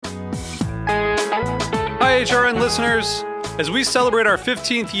HRN listeners. As we celebrate our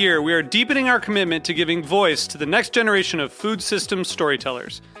 15th year, we are deepening our commitment to giving voice to the next generation of food systems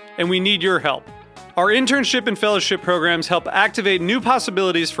storytellers, and we need your help. Our internship and fellowship programs help activate new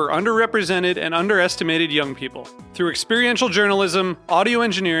possibilities for underrepresented and underestimated young people through experiential journalism, audio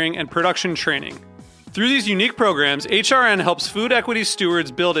engineering, and production training. Through these unique programs, HRN helps food equity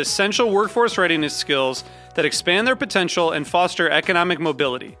stewards build essential workforce readiness skills that expand their potential and foster economic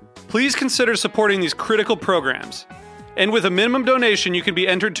mobility. Please consider supporting these critical programs. And with a minimum donation, you can be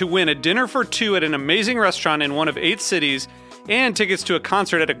entered to win a dinner for two at an amazing restaurant in one of 8 cities and tickets to a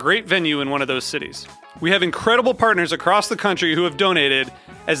concert at a great venue in one of those cities. We have incredible partners across the country who have donated,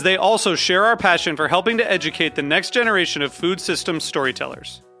 as they also share our passion for helping to educate the next generation of food systems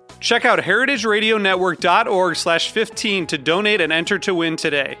storytellers. Check out heritageradionetwork.org/15 to donate and enter to win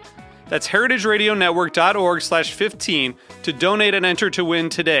today. That's heritageradionetwork.org/15 to donate and enter to win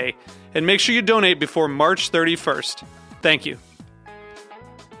today. And make sure you donate before March 31st. Thank you.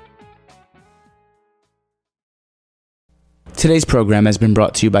 Today's program has been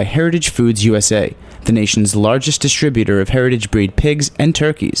brought to you by Heritage Foods USA, the nation's largest distributor of heritage breed pigs and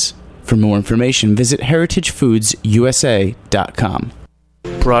turkeys. For more information, visit heritagefoodsusa.com.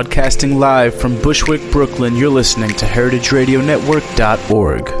 Broadcasting live from Bushwick, Brooklyn, you're listening to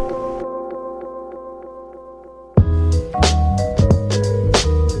heritageradionetwork.org.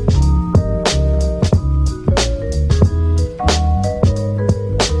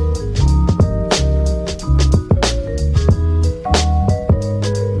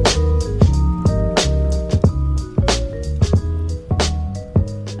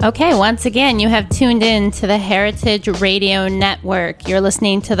 Okay, once again, you have tuned in to the Heritage Radio Network. You're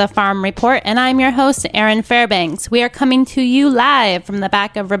listening to the Farm Report, and I'm your host, Erin Fairbanks. We are coming to you live from the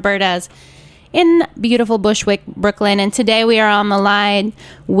back of Roberta's in beautiful Bushwick, Brooklyn, and today we are on the line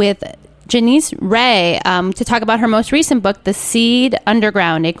with Janisse Ray to talk about her most recent book, The Seed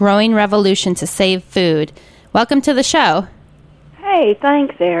Underground, A Growing Revolution to Save Food. Welcome to the show. Hey,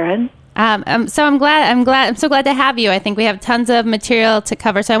 thanks, Erin. I'm so glad to have you. I think we have tons of material to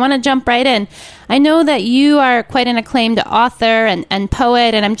cover, so I want to jump right in. I know that you are quite an acclaimed author and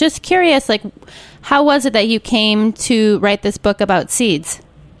poet, and I'm just curious, how was it that you came to write this book about seeds?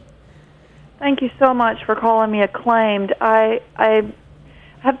 Thank you so much for calling me acclaimed. I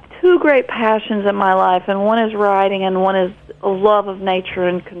have 2 great passions in my life, and one is writing, and one is a love of nature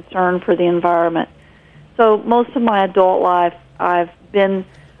and concern for the environment. So most of my adult life, I've been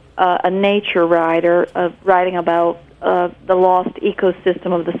a nature writer, writing about the lost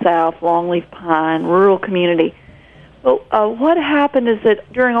ecosystem of the South, longleaf pine, rural community. But what happened is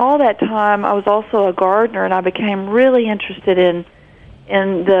that during all that time, I was also a gardener, and I became really interested in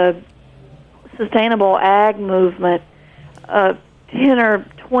the sustainable ag movement 10 or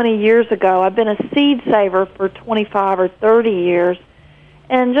 20 years ago. I've been a seed saver for 25 or 30 years,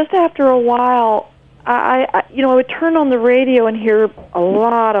 and just after a while, I would turn on the radio and hear a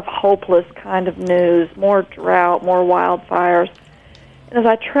lot of hopeless kind of news, more drought, more wildfires. And as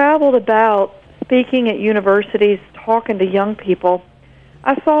I traveled about speaking at universities, talking to young people,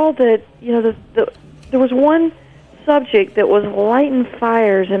 I saw that, there was one subject that was lighting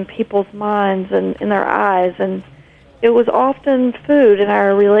fires in people's minds and in their eyes, and it was often food and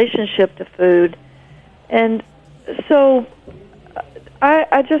our relationship to food. And so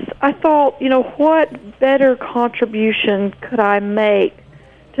I thought, what better contribution could I make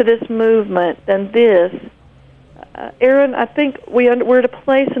to this movement than this? Erin, I think we're at a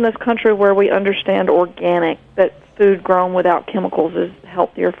place in this country where we understand organic, that food grown without chemicals is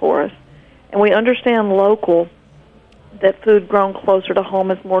healthier for us. And we understand local, that food grown closer to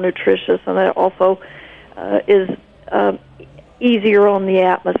home is more nutritious, and that it also is easier on the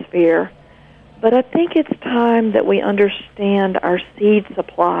atmosphere. But I think it's time that we understand our seed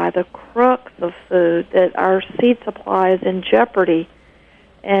supply, the crux of food, that our seed supply is in jeopardy,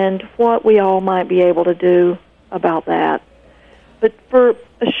 and what we all might be able to do about that. But for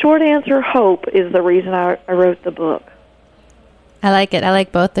a short answer, hope is the reason I wrote the book. I like it. I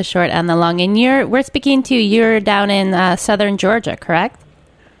like both the short and the long. And we're speaking to you. You're down in southern Georgia, correct?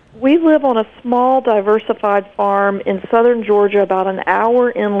 We live on a small, diversified farm in southern Georgia, about an hour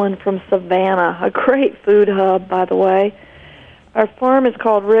inland from Savannah, a great food hub, by the way. Our farm is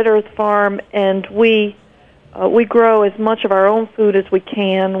called Red Earth Farm, and we grow as much of our own food as we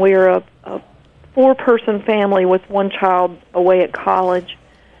can. We're a 4-person family with 1 child away at college.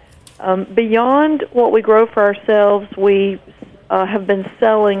 Beyond what we grow for ourselves, we have been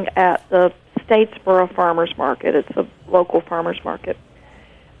selling at the Statesboro Farmers Market. It's a local farmers market.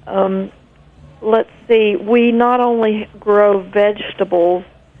 Let's see, we not only grow vegetables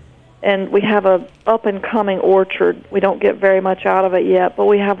and we have a up-and-coming orchard. We don't get very much out of it yet, but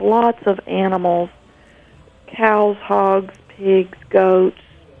we have lots of animals, cows, hogs, pigs, goats,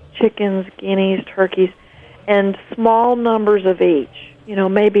 chickens, guineas, turkeys, and small numbers of each.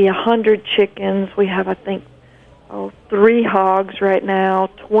 Maybe 100 chickens. We have, I think, 3 hogs right now,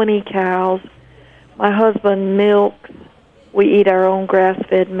 20 cows. My husband milks. We eat our own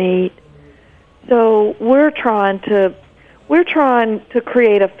grass-fed meat. So we're trying to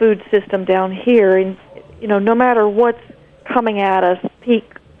create a food system down here, and no matter what's coming at us, peak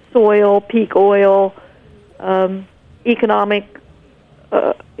soil, peak oil, economic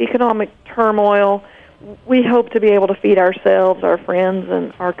turmoil, we hope to be able to feed ourselves, our friends,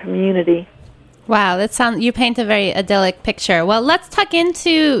 and our community. Wow, you paint a very idyllic picture. Well, let's tuck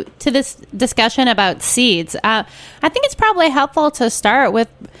into this discussion about seeds. I think it's probably helpful to start with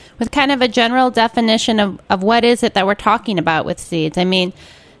kind of a general definition of what is it that we're talking about with seeds. I mean,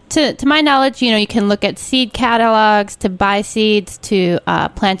 to my knowledge, you can look at seed catalogs to buy seeds to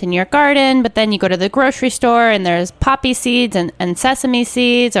plant in your garden, but then you go to the grocery store and there's poppy seeds and sesame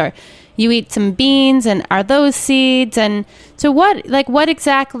seeds, or you eat some beans, and are those seeds? And so what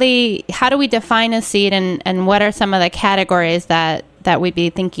exactly, how do we define a seed, and what are some of the categories that we'd be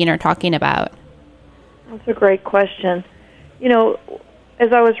thinking or talking about? That's a great question.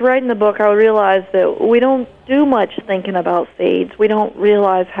 As I was writing the book, I realized that we don't do much thinking about seeds. We don't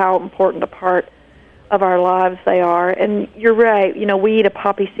realize how important a part of our lives they are. And you're right, we eat a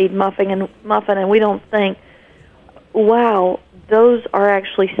poppy seed muffin and we don't think, wow, those are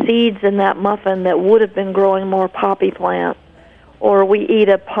actually seeds in that muffin that would have been growing more poppy plants. Or we eat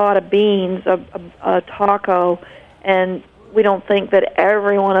a pot of beans, a taco, and we don't think that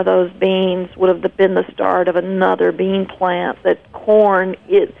every one of those beans would have been the start of another bean plant. That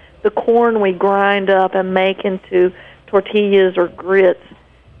the corn we grind up and make into tortillas or grits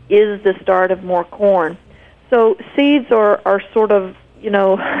is the start of more corn. So seeds are sort of,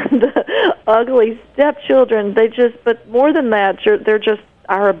 the ugly stepchildren. But more than that, they're just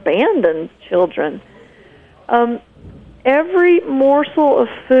our abandoned children. Every morsel of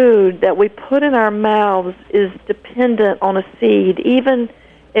food that we put in our mouths is dependent on a seed. Even,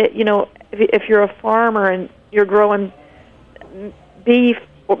 if you're a farmer and you're growing beef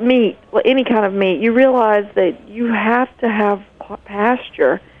or meat, any kind of meat, you realize that you have to have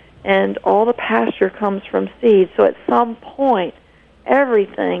pasture, and all the pasture comes from seeds. So at some point,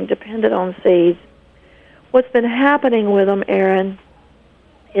 everything depended on seeds. What's been happening with them, Aaron,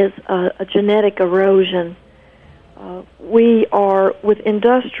 is a genetic erosion. With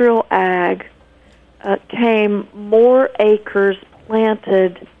industrial ag, came more acres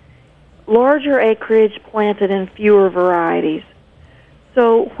planted, larger acreage planted in fewer varieties.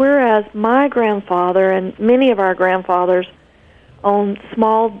 So whereas my grandfather and many of our grandfathers owned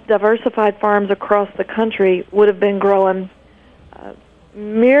small, diversified farms across the country, would have been growing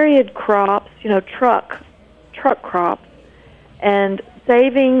myriad crops, truck crops, and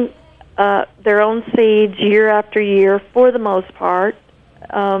saving their own seeds year after year for the most part.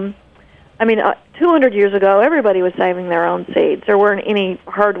 200 years ago, everybody was saving their own seeds. There weren't any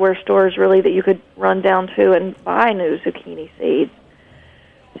hardware stores really that you could run down to and buy new zucchini seeds.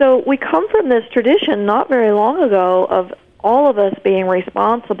 So we come from this tradition not very long ago of all of us being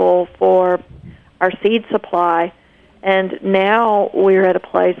responsible for our seed supply, and now we're at a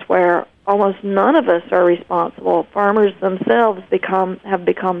place where almost none of us are responsible. Farmers themselves have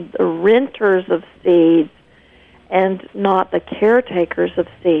become the renters of seeds and not the caretakers of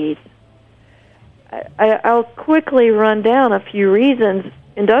seeds. I'll quickly run down a few reasons.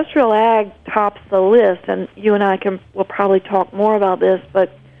 Industrial ag tops the list, and you and I will probably talk more about this,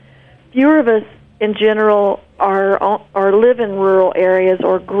 but fewer of us in general live in rural areas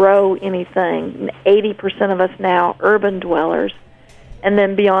or grow anything. 80% of us now urban dwellers. And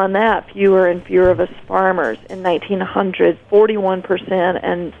then beyond that, fewer and fewer of us farmers. In 1900, 41%,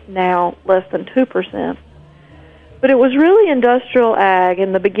 and now less than 2%. But it was really industrial ag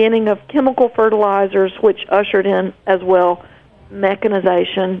and the beginning of chemical fertilizers, which ushered in as well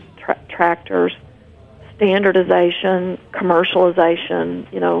mechanization, tractors, standardization, commercialization,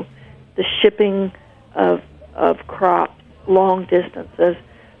 the shipping of crops long distances.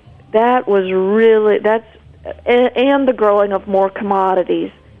 And the growing of more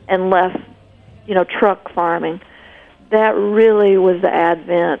commodities and less, truck farming. That really was the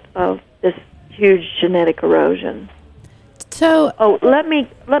advent of this huge genetic erosion. So, let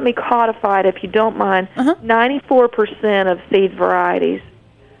me codify it if you don't mind. 94% of seed varieties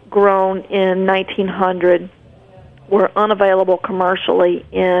grown in 1900 were unavailable commercially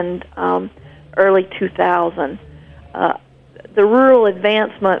in early 2000. the Rural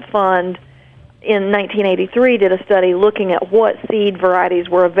Advancement Fund in 1983 did a study looking at what seed varieties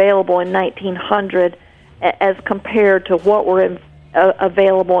were available in 1900 as compared to what were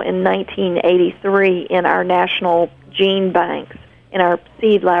available in 1983 in our national gene banks, in our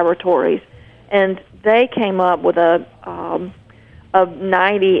seed laboratories. And they came up with I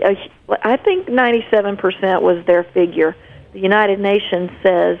think 97% was their figure. The United Nations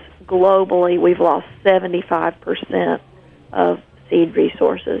says globally we've lost 75% of seed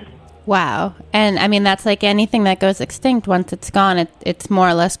resources. Wow. And, I mean, that's like anything that goes extinct. Once it's gone, it's more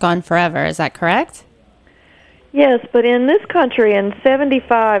or less gone forever. Is that correct? Yes, but in this country in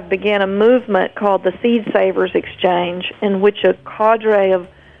 75 began a movement called the Seed Savers Exchange, in which a cadre of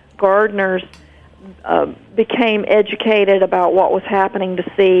gardeners became educated about what was happening to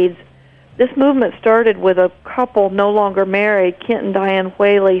seeds. This movement started with a couple no longer married, Kent and Diane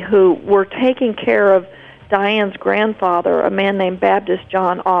Whaley, who were taking care of Diane's grandfather, a man named Baptist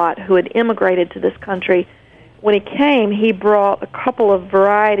John Ott, who had immigrated to this country. When he came, he brought a couple of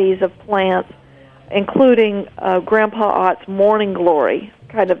varieties of plants, including Grandpa Ott's Morning Glory,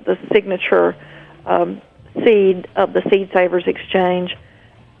 kind of the signature seed of the Seed Savers Exchange.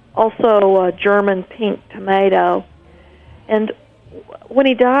 Also a German pink tomato. And when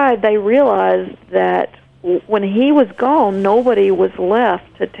he died, they realized that when he was gone, nobody was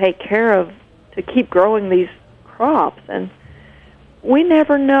left to take care of, to keep growing these crops. And we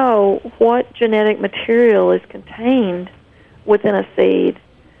never know what genetic material is contained within a seed.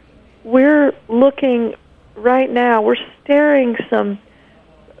 We're looking right now, we're staring some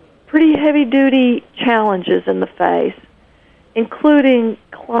pretty heavy-duty challenges in the face, including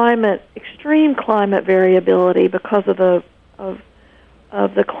extreme climate variability because of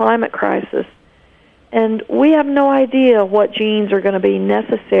the climate crisis. And we have no idea what genes are going to be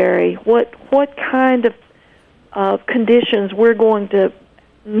necessary, what kind of conditions we're going to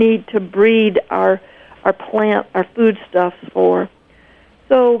need to breed our foodstuffs for.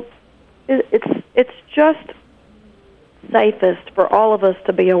 So it's just safest for all of us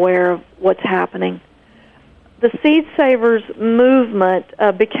to be aware of what's happening. The Seed Savers movement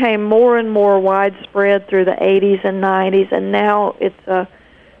became more and more widespread through the 80s and 90s, and now it's the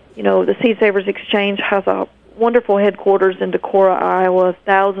Seed Savers Exchange has a wonderful headquarters in Decorah, Iowa,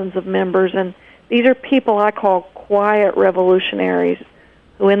 thousands of members, and these are people I call quiet revolutionaries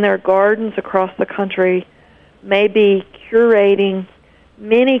who in their gardens across the country may be curating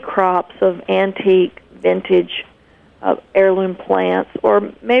many crops of antique, vintage, heirloom plants,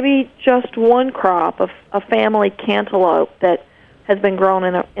 or maybe just one crop of a family cantaloupe that has been grown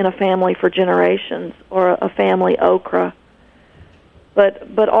in a family for generations, or a family okra.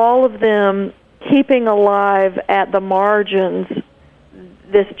 But all of them keeping alive at the margins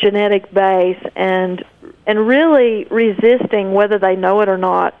this genetic base and really resisting, whether they know it or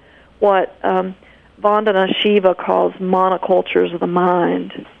not, what Vandana Shiva calls monocultures of the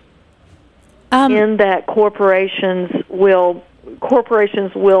mind. In that corporations will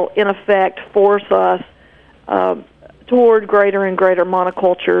in effect force us toward greater and greater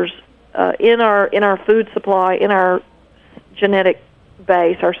monocultures in our food supply, in our genetic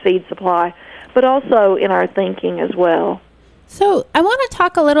base, our seed supply, but also in our thinking as well. So I want to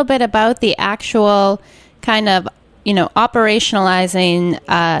talk a little bit about the actual kind of operationalizing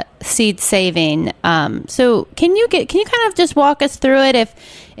seed saving. So can you kind of just walk us through it?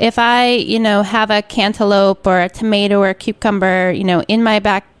 If I have a cantaloupe or a tomato or a cucumber in my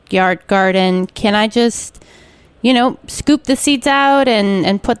backyard garden, can I just scoop the seeds out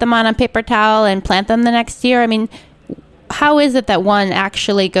and put them on a paper towel and plant them the next year? I mean, how is it that one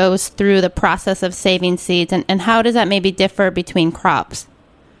actually goes through the process of saving seeds, and how does that maybe differ between crops?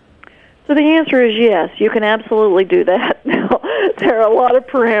 So the answer is yes, you can absolutely do that. Now, there are a lot of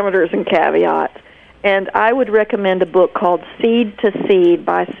parameters and caveats, and I would recommend a book called Seed to Seed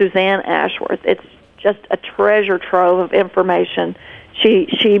by Suzanne Ashworth. It's just a treasure trove of information.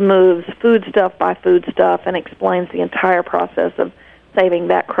 She moves foodstuff by foodstuff and explains the entire process of saving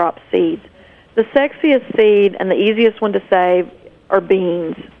that crop's seeds. The sexiest seed and the easiest one to save are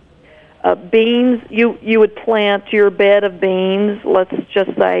beans. Beans, you would plant your bed of beans. Let's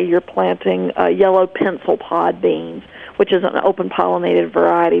just say you're planting yellow pencil pod beans, which is an open pollinated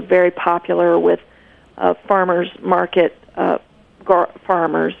variety, very popular with farmers market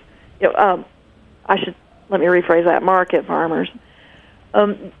farmers. Let me rephrase that: market farmers.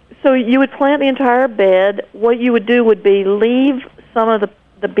 So you would plant the entire bed. What you would do would be leave some of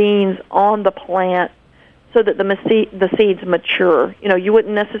the beans on the plant so that the seeds mature. You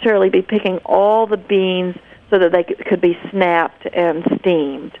wouldn't necessarily be picking all the beans so that they could be snapped and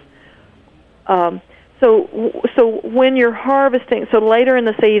steamed. So when you're harvesting, so later in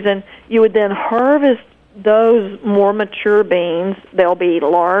the season, you would then harvest those more mature beans. They'll be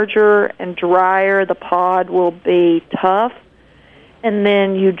larger and drier. The pod will be tough. And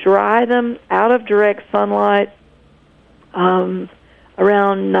then you dry them out of direct sunlight around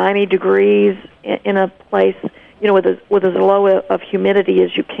 90 degrees in a place, with as low of humidity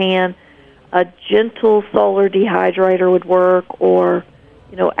as you can. A gentle solar dehydrator would work, or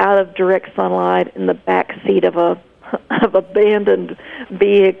out of direct sunlight in the back seat of a abandoned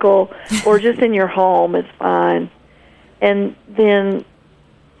vehicle, or just in your home is fine. And then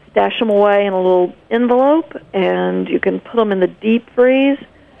stash them away in a little envelope, and you can put them in the deep freeze.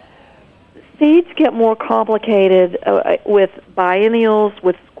 Seeds get more complicated with biennials,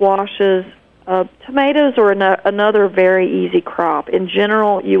 with squashes. Tomatoes are another very easy crop. In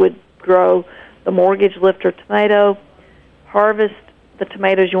general, you would grow the mortgage lifter tomato, harvest the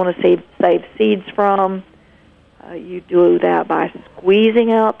tomatoes you want to save seeds from. You do that by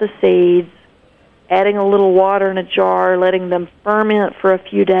squeezing out the seeds, adding a little water in a jar, letting them ferment for a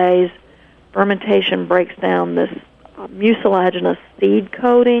few days. Fermentation breaks down this mucilaginous seed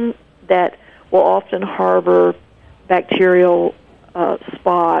coating that will often harbor bacterial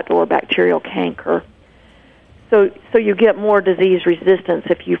spot or bacterial canker. So you get more disease resistance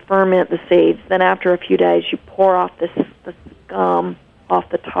if you ferment the seeds. Then after a few days, you pour off the scum off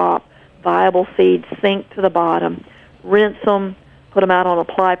the top. Viable seeds sink to the bottom. Rinse them, put them out on a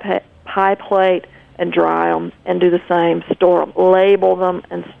pie plate, and dry them, and do the same. Store them, label them,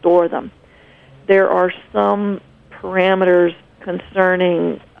 and store them. There are some parameters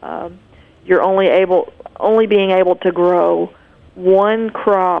concerning you're only being able to grow one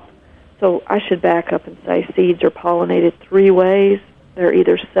crop. So I should back up and say seeds are pollinated three ways. They're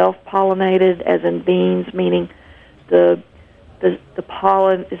either self-pollinated, as in beans, meaning the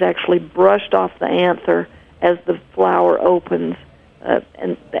pollen is actually brushed off the anther as the flower opens,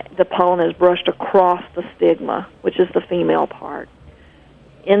 and the pollen is brushed across the stigma, which is the female part.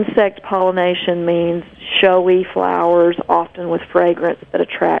 Insect pollination means showy flowers, often with fragrance that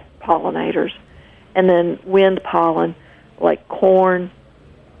attract pollinators. And then wind pollen, like corn,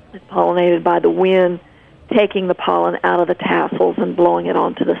 is pollinated by the wind, taking the pollen out of the tassels and blowing it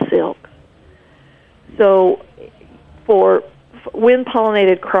onto the silks. So for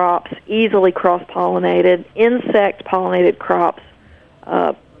wind-pollinated crops, easily cross-pollinated. Insect-pollinated crops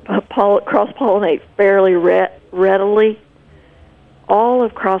cross-pollinate fairly readily. All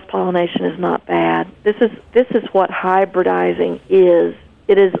of cross-pollination is not bad. This is what hybridizing is.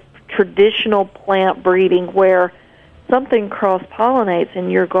 It is traditional plant breeding where something cross-pollinates in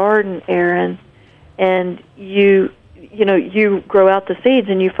your garden, Aaron, and you grow out the seeds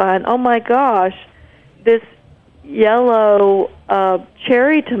and you find, oh my gosh, this yellow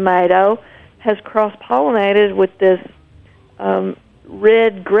cherry tomato has cross-pollinated with this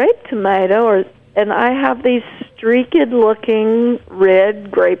red grape tomato, and I have these streaked-looking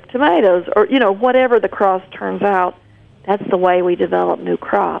red grape tomatoes, or whatever the cross turns out. That's the way we develop new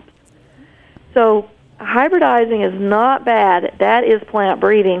crops. So hybridizing is not bad. That is plant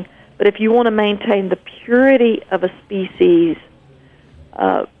breeding. But if you want to maintain the purity of a species,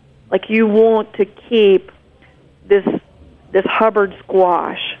 like you want to keep this Hubbard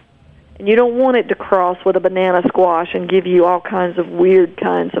squash, and you don't want it to cross with a banana squash and give you all kinds of weird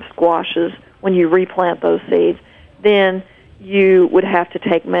kinds of squashes when you replant those seeds, then you would have to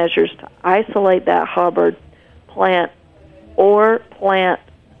take measures to isolate that Hubbard plant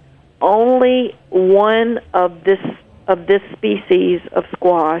only one of this species of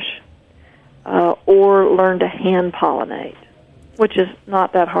squash, or learn to hand pollinate, which is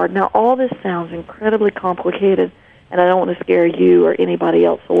not that hard. Now, all this sounds incredibly complicated, and I don't want to scare you or anybody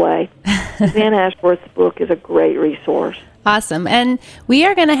else away. Suzanne Ashworth's book is a great resource. Awesome. And we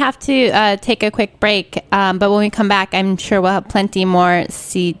are going to have to take a quick break, but when we come back, I'm sure we'll have plenty more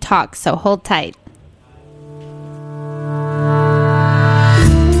seed talk, so hold tight.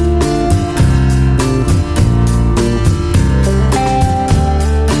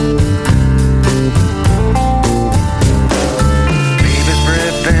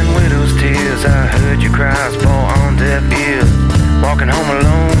 I heard your cries fall on deaf ears. Walking home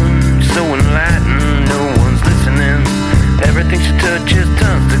alone, so enlightened, no one's listening. Everything she touches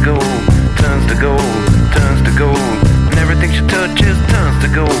turns to gold, turns to gold, turns to gold. And everything she touches turns to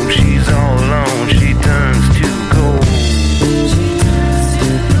gold. She's all alone, she turns to gold.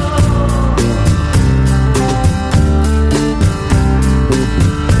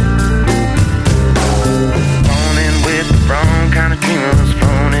 Flown in with the wrong kind of dreamers,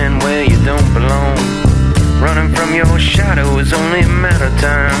 flown in where you don't belong. Running from your shadow is only a matter of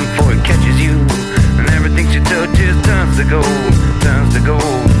time before it catches you. And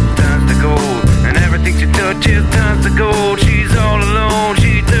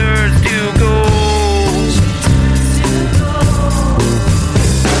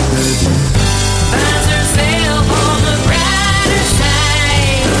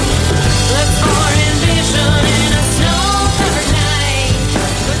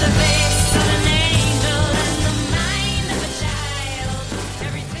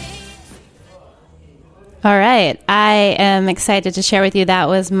All right. I am excited to share with you. That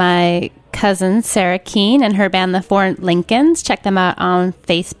was my cousin, Sarah Keene, and her band, the Four Lincolns. Check them out on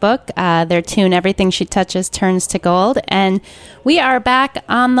Facebook. Their tune, Everything She Touches Turns to Gold. And we are back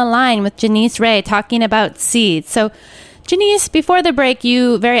on the line with Janisse Ray talking about seeds. So, Janisse, before the break,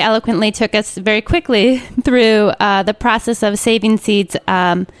 you very eloquently took us very quickly through the process of saving seeds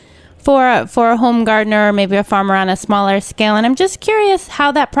for a home gardener or maybe a farmer on a smaller scale. And I'm just curious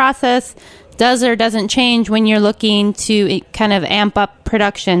how that process does or doesn't change when you're looking to kind of amp up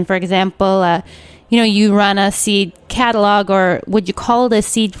production. For example, you run a seed catalog, or would you call it a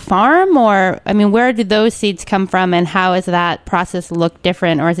seed farm? Or, I mean, where do those seeds come from, and how does that process look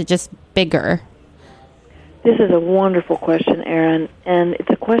different, or is it just bigger? This is a wonderful question, Erin, and it's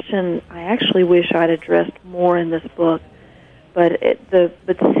a question I actually wish I'd addressed more in this book. But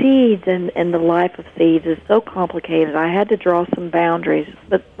seeds and the life of seeds is so complicated. I had to draw some boundaries.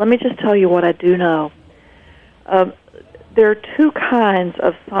 But let me just tell you what I do know. There are two kinds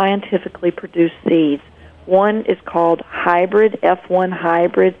of scientifically produced seeds. One is called hybrid, F1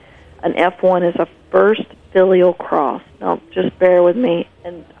 hybrid. An F1 is a first filial cross. Now, just bear with me,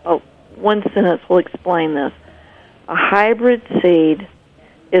 and one sentence will explain this. A hybrid seed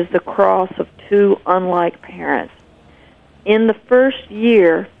is the cross of two unlike parents. In the first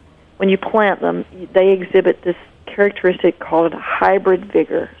year, when you plant them, they exhibit this characteristic called hybrid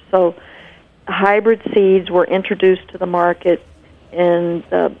vigor. So hybrid seeds were introduced to the market in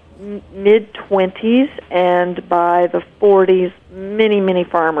the mid-20s, and by the 40s, many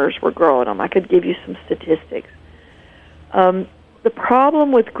farmers were growing them. I could give you some statistics. The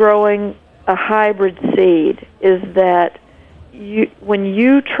problem with growing a hybrid seed is that when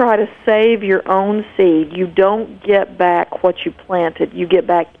you try to save your own seed, you don't get back what you planted. You get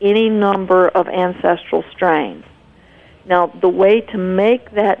back any number of ancestral strains. Now, the way to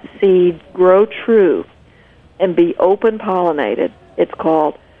make that seed grow true and be open-pollinated, it's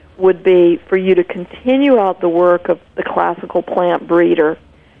called, would be for you to continue out the work of the classical plant breeder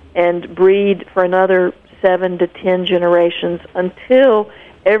and breed for another 7 to 10 generations until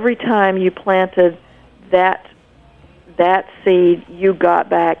every time you planted that seed, you got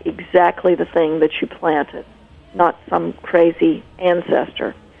back exactly the thing that you planted, not some crazy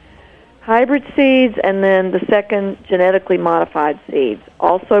ancestor. Hybrid seeds, and then the second, genetically modified seeds,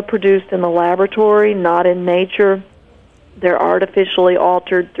 also produced in the laboratory, not in nature. They're artificially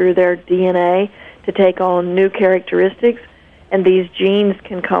altered through their DNA to take on new characteristics, and these genes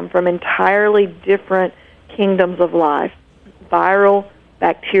can come from entirely different kingdoms of life: viral,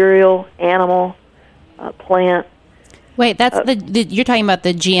 bacterial, animal, plant. Wait, that's you're talking about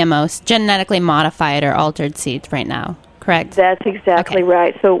the GMOs, genetically modified or altered seeds right now, correct? That's exactly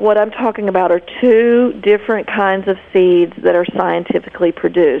right. So what I'm talking about are two different kinds of seeds that are scientifically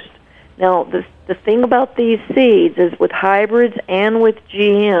produced. Now, the thing about these seeds is with hybrids and with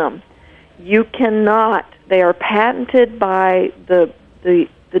GM, you cannot, they are patented by the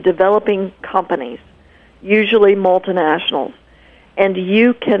developing companies, usually multinationals. And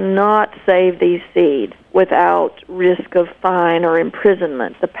you cannot save these seeds without risk of fine or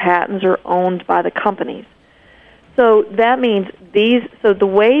imprisonment. The patents are owned by the companies. So that means the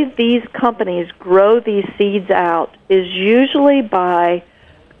way these companies grow these seeds out is usually by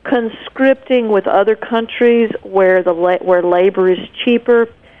conscripting with other countries where labor is cheaper.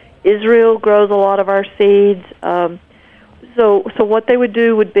 Israel grows a lot of our seeds. So what they would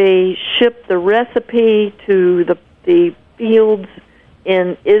do would be ship the recipe to the fields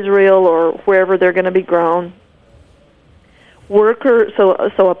in Israel or wherever they're going to be grown. A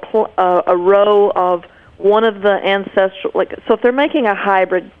row of one of the ancestral, so if they're making a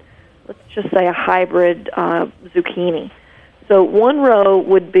hybrid, let's just say a hybrid zucchini. So one row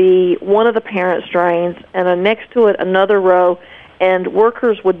would be one of the parent strains, and next to it another row, and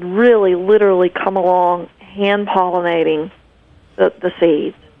workers would really literally come along hand pollinating the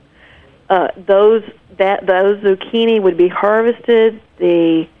seeds. Those zucchini would be harvested,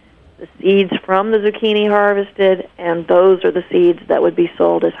 the seeds from the zucchini harvested, and those are the seeds that would be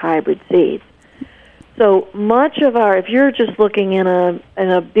sold as hybrid seeds. So much of if you're just looking in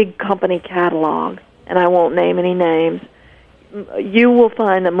a big company catalog, and I won't name any names, you will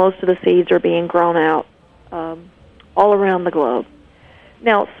find that most of the seeds are being grown out all around the globe.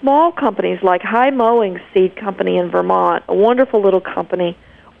 Now, small companies like High Mowing Seed Company in Vermont, a wonderful little company,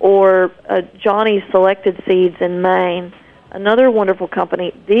 or Johnny's Selected Seeds in Maine, another wonderful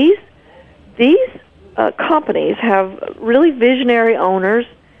company. These companies have really visionary owners,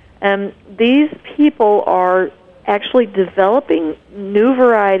 and these people are actually developing new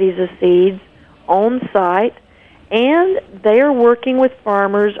varieties of seeds on site, and they are working with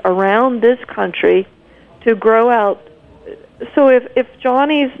farmers around this country to grow out. So if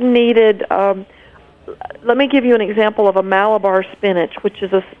Johnny's needed, let me give you an example of a Malabar spinach, which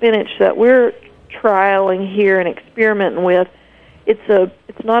is a spinach that we're trialing here and experimenting with.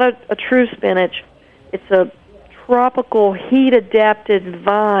 It's not a true spinach. It's a tropical heat-adapted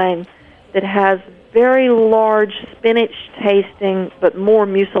vine that has very large spinach-tasting but more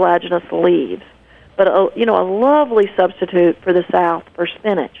mucilaginous leaves. But a lovely substitute for the South for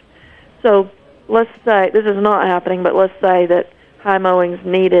spinach. So let's say this is not happening, but let's say that High Mowings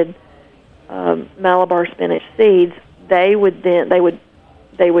needed Malabar spinach seeds. They would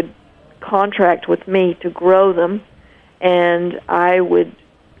contract with me to grow them, and I would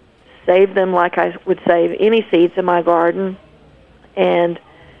save them like I would save any seeds in my garden, and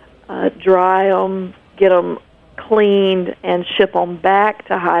dry them, get them cleaned, and ship them back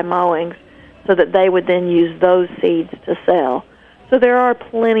to High Mowings so that they would then use those seeds to sell. So there are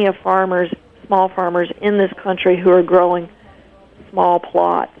plenty of farmers, small farmers in this country who are growing small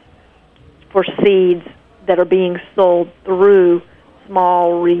plots for seeds that are being sold through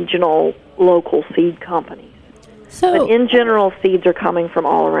small regional local seed companies. But in general, seeds are coming from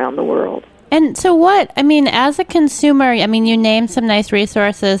all around the world. And so as a consumer, you named some nice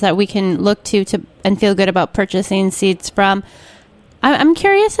resources that we can look to and feel good about purchasing seeds from. I'm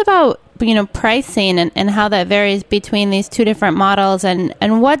curious about, pricing and how that varies between these two different models, and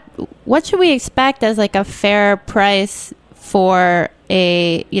what should we expect as like a fair price for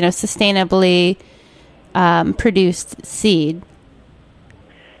a, sustainably produced seed?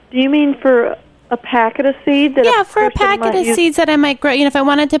 Do you mean for a packet of seed? For a packet of seeds that I might grow. If I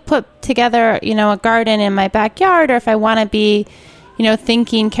wanted to put together, a garden in my backyard, or if I want to be,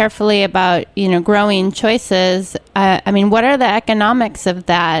 thinking carefully about, growing choices. What are the economics of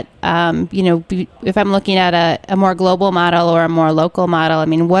that? If I'm looking at a more global model or a more local model,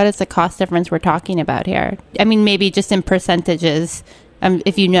 what is the cost difference we're talking about here? Maybe just in percentages,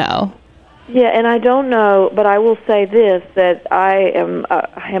 if you know. Yeah, and I don't know, but I will say this, that I am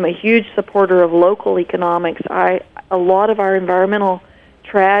a huge supporter of local economics. A lot of our environmental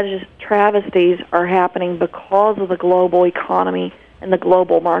travesties are happening because of the global economy and the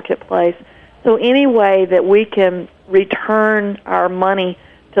global marketplace. So any way that we can return our money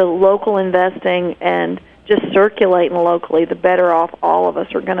to local investing and just circulating locally, the better off all of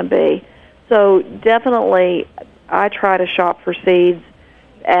us are going to be. So definitely I try to shop for seeds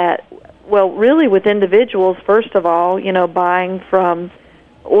really with individuals, first of all,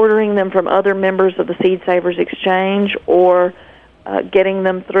 ordering them from other members of the Seed Savers Exchange, or getting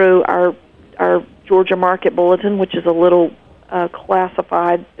them through our Georgia Market Bulletin, which is a little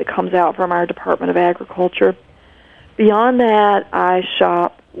classified that comes out from our Department of Agriculture. Beyond that, I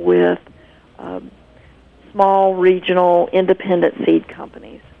shop with small, regional, independent seed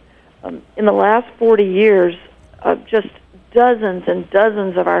companies. In the last 40 years, just dozens and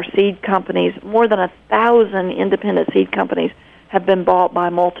dozens of our seed companies, more than 1,000 independent seed companies, have been bought by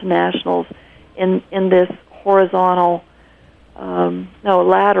multinationals in this lateral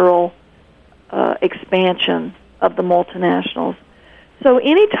expansion of the multinationals. So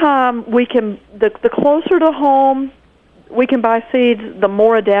anytime we can, the closer to home we can buy seeds, the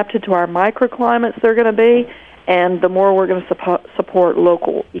more adapted to our microclimates they're going to be, and the more we're going to support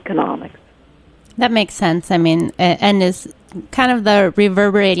local economics. That makes sense. And is kind of the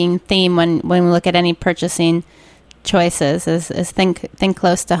reverberating theme when we look at any purchasing choices is think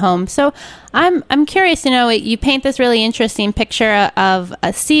close to home. So I'm curious, you paint this really interesting picture of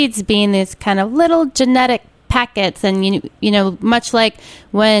seeds being these kind of little genetic packets, and much like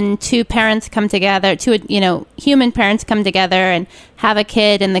when two parents come together, human parents come together and have a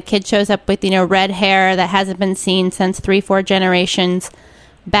kid, and the kid shows up with red hair that hasn't been seen since 3-4 generations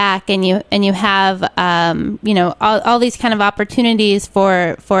back, and you have all these kind of opportunities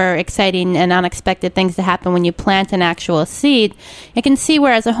for exciting and unexpected things to happen when you plant an actual seed. I can see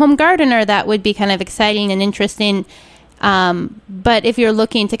where as a home gardener that would be kind of exciting and interesting. But if you're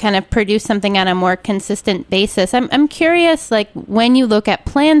looking to kind of produce something on a more consistent basis, I'm curious, like when you look at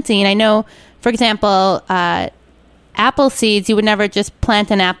planting, I know, for example, apple seeds, you would never just plant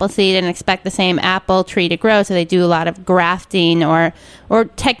an apple seed and expect the same apple tree to grow. So they do a lot of grafting or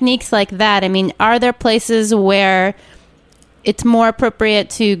techniques like that. Are there places where it's more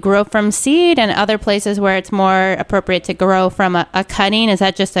appropriate to grow from seed and other places where it's more appropriate to grow from a cutting? Is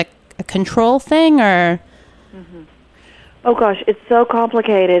that just a control thing, or? Mm-hmm. Oh, gosh, it's so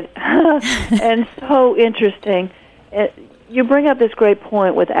complicated and so interesting. You bring up this great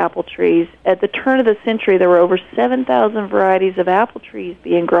point with apple trees. At the turn of the century, there were over 7,000 varieties of apple trees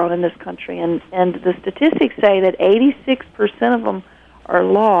being grown in this country, and the statistics say that 86% of them are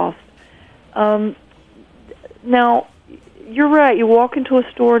lost. Now, you're right. You walk into a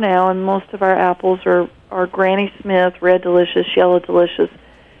store now, and most of our apples are Granny Smith, Red Delicious, Yellow Delicious.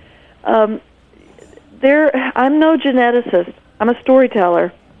 I'm no geneticist. I'm a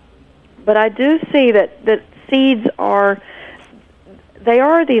storyteller. But I do see that seeds are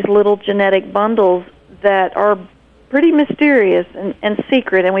these little genetic bundles that are pretty mysterious and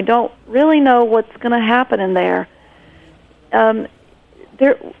secret, and we don't really know what's going to happen in there.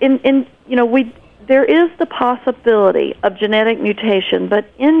 There is the possibility of genetic mutation, but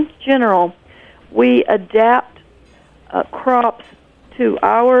in general, we adapt crops to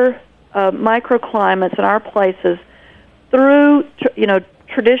our microclimates and our places through,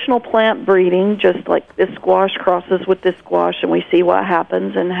 traditional plant breeding, just like this squash crosses with this squash, and we see what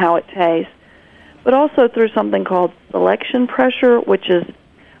happens and how it tastes, but also through something called selection pressure, which is,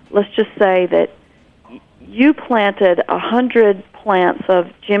 let's just say that you planted 100 plants of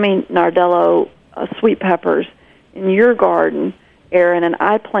Jimmy Nardello sweet peppers in your garden, Aaron, and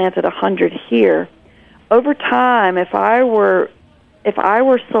I planted 100 here. Over time, if I were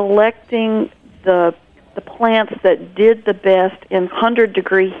selecting the plants that did the best in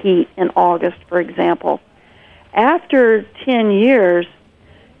 100-degree heat in August, for example, after 10 years,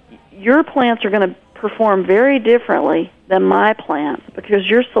 your plants are going to perform very differently than my plants because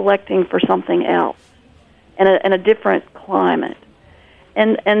you're selecting for something else in a different climate.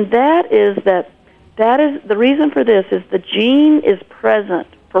 And that is the reason for this is the gene is present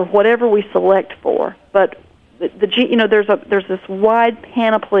for whatever we select for, but the gene, there's this wide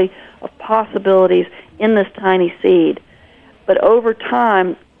panoply of possibilities in this tiny seed. But over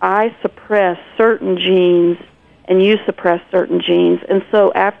time, I suppress certain genes and you suppress certain genes. And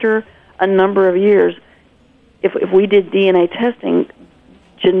so after a number of years, if we did DNA testing,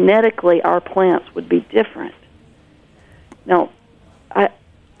 genetically our plants would be different. Now,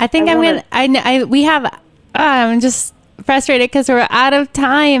 I'm just frustrated because we're out of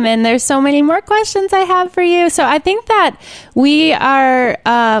time and there's so many more questions I have for you. So I think that we are,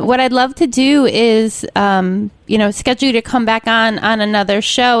 what I'd love to do is, schedule you to come back on another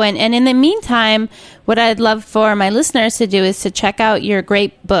show. And in the meantime, what I'd love for my listeners to do is to check out your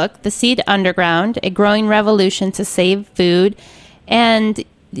great book, The Seed Underground, A Growing Revolution to Save Food. And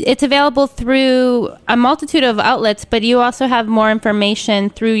it's available through a multitude of outlets, but you also have more information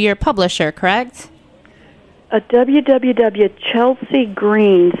through your publisher, correct?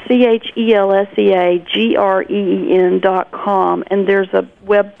 www.chelseagreen, CHELSEAGREEN.com, and there's a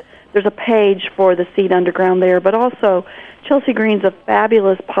page for the Seed Underground there. But also, Chelsea Green's a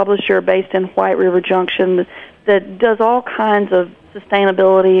fabulous publisher based in White River Junction that does all kinds of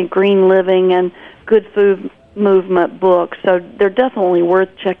sustainability, green living, and good food movement books. So they're definitely worth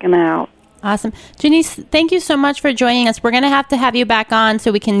checking out. Awesome. Janisse, thank you so much for joining us. We're going to have you back on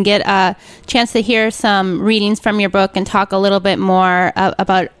so we can get a chance to hear some readings from your book and talk a little bit more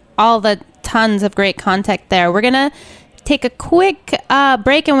about all the tons of great content there. We're going to take a quick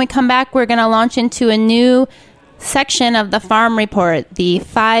break, and when we come back, we're going to launch into a new section of the Farm Report, the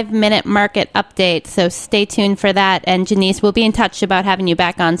 5-minute market update. So stay tuned for that, and Janisse, we'll be in touch about having you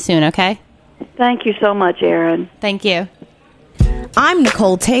back on soon, okay? Thank you so much, Erin. Thank you. I'm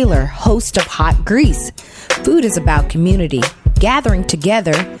Nicole Taylor, host of Hot Grease. Food is about community, gathering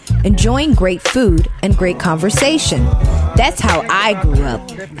together, enjoying great food, and great conversation. That's how I grew up,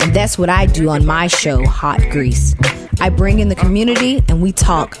 and that's what I do on my show, Hot Grease. I bring in the community, and we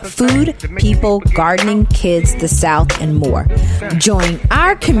talk food, people, gardening, kids, the South, and more. Join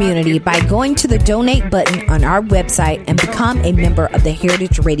our community by going to the donate button on our website and become a member of the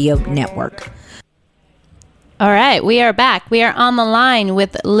Heritage Radio Network. All right, we are back. We are on the line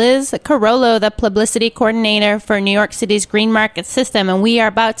with Liz Carollo, the publicity coordinator for New York City's Green Market System, and we are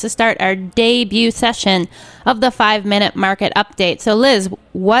about to start our debut session of the 5-minute market update. So, Liz,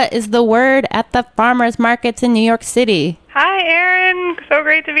 what is the word at the farmers markets in New York City? Hi, Erin. So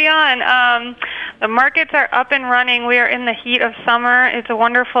great to be on. The markets are up and running. We are in the heat of summer. It's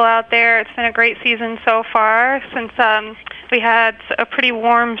wonderful out there. It's been a great season so far since we had a pretty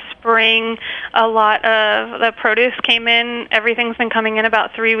warm spring. A lot of the produce came in. Everything's been coming in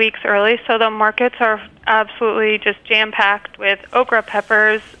about 3 weeks early, so the markets are absolutely just jam-packed with okra,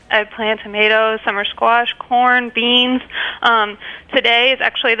 peppers, eggplant, tomatoes, summer squash, corn, beans. Today is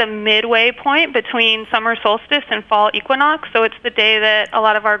actually the midway point between summer solstice and fall equinox, so it's the day that a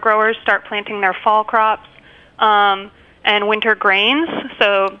lot of our growers start planting their fall crops and winter grains.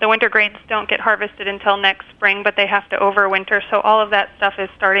 So the winter grains don't get harvested until next spring, but they have to overwinter, so all of that stuff is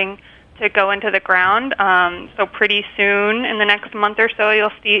starting to go into the ground. So pretty soon, in the next month or so,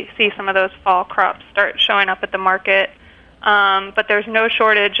 you'll see some of those fall crops start showing up at the market. But there's no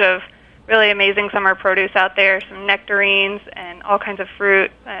shortage of really amazing summer produce out there, some nectarines and all kinds of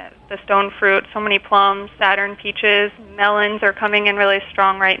fruit, the stone fruit, so many plums, Saturn peaches, melons are coming in really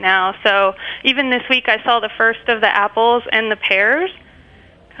strong right now. So even this week I saw the first of the apples and the pears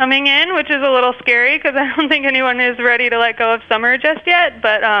coming in, which is a little scary because I don't think anyone is ready to let go of summer just yet,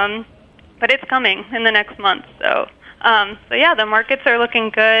 but it's coming in the next month. So yeah, the markets are looking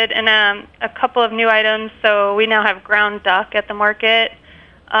good, and a couple of new items. So we now have ground duck at the market.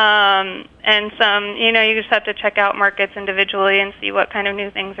 And some, you just have to check out markets individually and see what kind of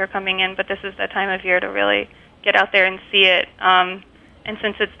new things are coming in, but this is the time of year to really get out there and see it. And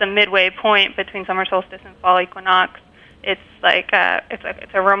since it's the midway point between summer solstice and fall equinox, it's like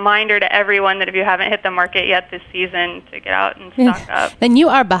it's a reminder to everyone that if you haven't hit the market yet this season, to get out and stock up. Then you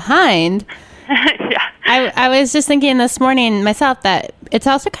are behind. Yeah. I was just thinking this morning myself that it's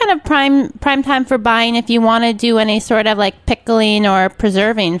also kind of prime time for buying if you want to do any sort of like pickling or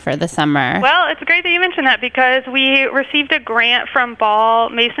preserving for the summer. Well, it's great that you mentioned that because we received a grant from Ball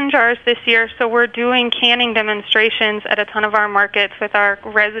Mason Jars this year, so we're doing canning demonstrations at a ton of our markets with our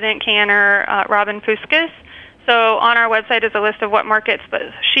resident canner, Robin Puskas. So on our website is a list of what markets, but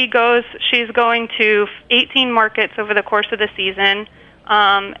she's going to 18 markets over the course of the season.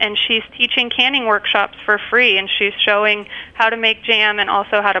 And she's teaching canning workshops for free, and she's showing how to make jam and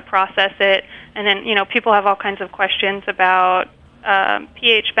also how to process it. And then, people have all kinds of questions about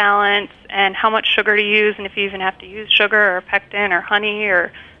pH balance and how much sugar to use, and if you even have to use sugar or pectin or honey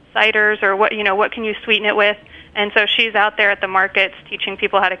or ciders or what can you sweeten it with. And so she's out there at the markets teaching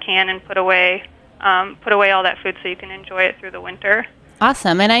people how to can and put away all that food so you can enjoy it through the winter.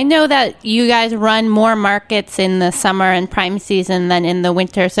 Awesome. And I know that you guys run more markets in the summer and prime season than in the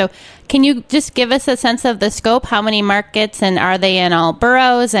winter. So can you just give us a sense of the scope? How many markets, and are they in all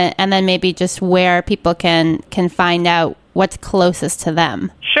boroughs? And then maybe just where people can find out what's closest to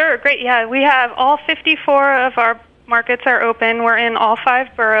them. Sure. Great. Yeah, we have all 54 of our markets are open. We're in all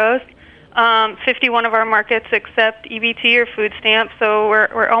 5 boroughs. 51 of our markets accept EBT or food stamps. So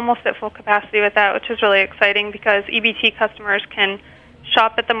we're almost at full capacity with that, which is really exciting because EBT customers can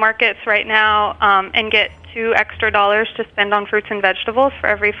shop at the markets right now and get $2 extra to spend on fruits and vegetables for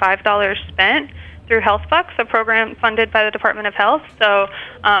every $5 spent through Health Bucks, a program funded by the Department of Health. So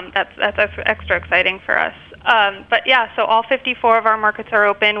that's extra exciting for us. But yeah, so all 54 of our markets are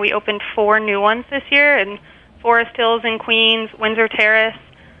open. We opened 4 new ones this year in Forest Hills in Queens, Windsor Terrace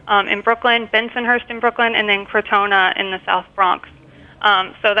in Brooklyn, Bensonhurst in Brooklyn, and then Crotona in the South Bronx.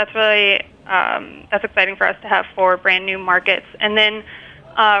 So that's really that's exciting for us to have 4 brand new markets. And then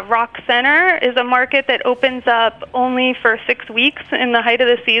Rock Center is a market that opens up only for 6 weeks in the height of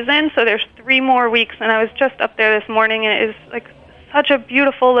the season. So there's 3 more weeks, and I was just up there this morning, and it is like such a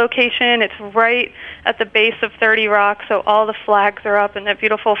beautiful location. It's right at the base of 30 Rock, so all the flags are up and that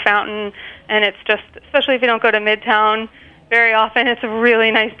beautiful fountain, and it's just, especially if you don't go to Midtown very often, it's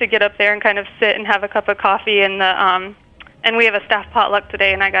really nice to get up there and kind of sit and have a cup of coffee. And we have a staff potluck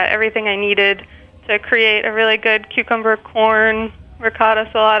today, and I got everything I needed to create a really good cucumber, corn, ricotta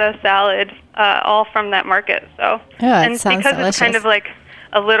salata salad, all from that market. So, and because delicious. It's kind of like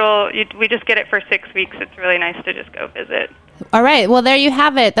we just get it for 6 weeks, it's really nice to just go visit. All right. Well, there you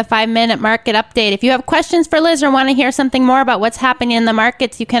have it, the 5-minute market update. If you have questions for Liz or want to hear something more about what's happening in the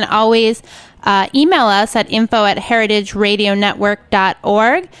markets, you can always email us at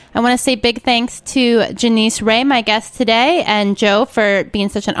info@heritageradionetwork.org. I want to say big thanks to Janisse Ray, my guest today, and Joe for being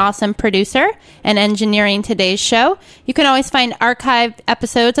such an awesome producer and engineering today's show. You can always find archived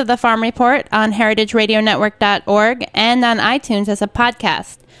episodes of the Farm Report on heritageradionetwork.org and on iTunes as a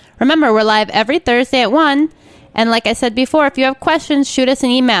podcast. Remember, we're live every Thursday at 1. And like I said before, if you have questions, shoot us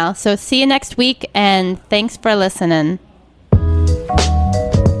an email. So see you next week, and thanks for listening.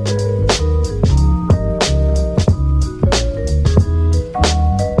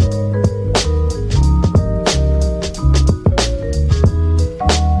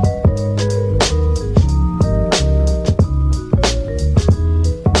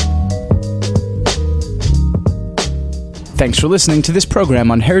 Thanks for listening to this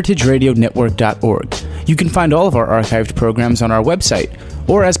program on heritageradionetwork.org. You can find all of our archived programs on our website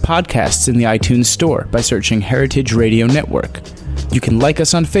or as podcasts in the iTunes Store by searching Heritage Radio Network. You can like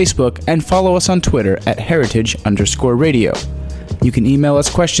us on Facebook and follow us on Twitter at @heritage_radio. You can email us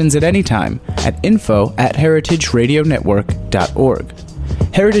questions at any time at info@heritageradionetwork.org.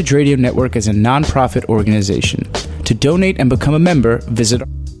 Heritage Radio Network is a nonprofit organization. To donate and become a member, visit